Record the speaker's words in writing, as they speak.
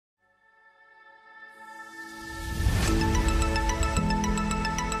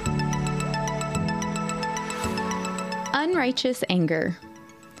Unrighteous anger.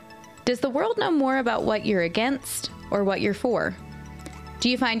 Does the world know more about what you're against or what you're for? Do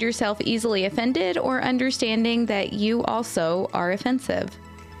you find yourself easily offended or understanding that you also are offensive?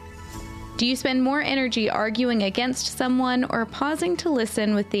 Do you spend more energy arguing against someone or pausing to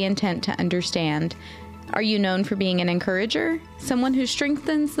listen with the intent to understand? Are you known for being an encourager, someone who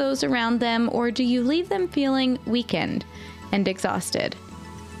strengthens those around them, or do you leave them feeling weakened and exhausted?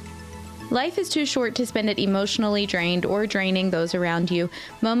 Life is too short to spend it emotionally drained or draining those around you.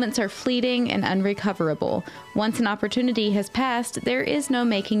 Moments are fleeting and unrecoverable. Once an opportunity has passed, there is no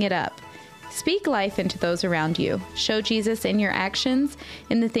making it up. Speak life into those around you. Show Jesus in your actions,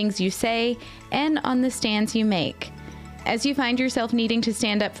 in the things you say, and on the stands you make. As you find yourself needing to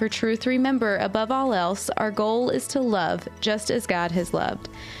stand up for truth, remember, above all else, our goal is to love just as God has loved.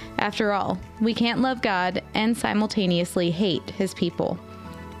 After all, we can't love God and simultaneously hate His people.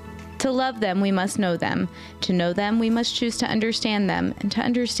 To love them, we must know them. To know them, we must choose to understand them. And to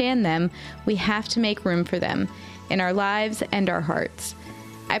understand them, we have to make room for them in our lives and our hearts.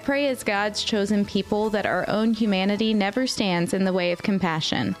 I pray as God's chosen people that our own humanity never stands in the way of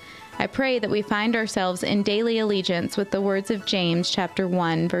compassion. I pray that we find ourselves in daily allegiance with the words of James chapter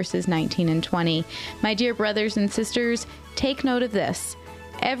 1, verses 19 and 20. My dear brothers and sisters, take note of this.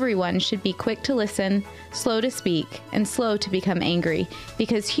 Everyone should be quick to listen, slow to speak, and slow to become angry,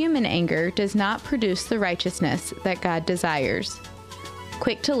 because human anger does not produce the righteousness that God desires.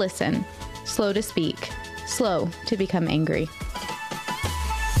 Quick to listen, slow to speak, slow to become angry.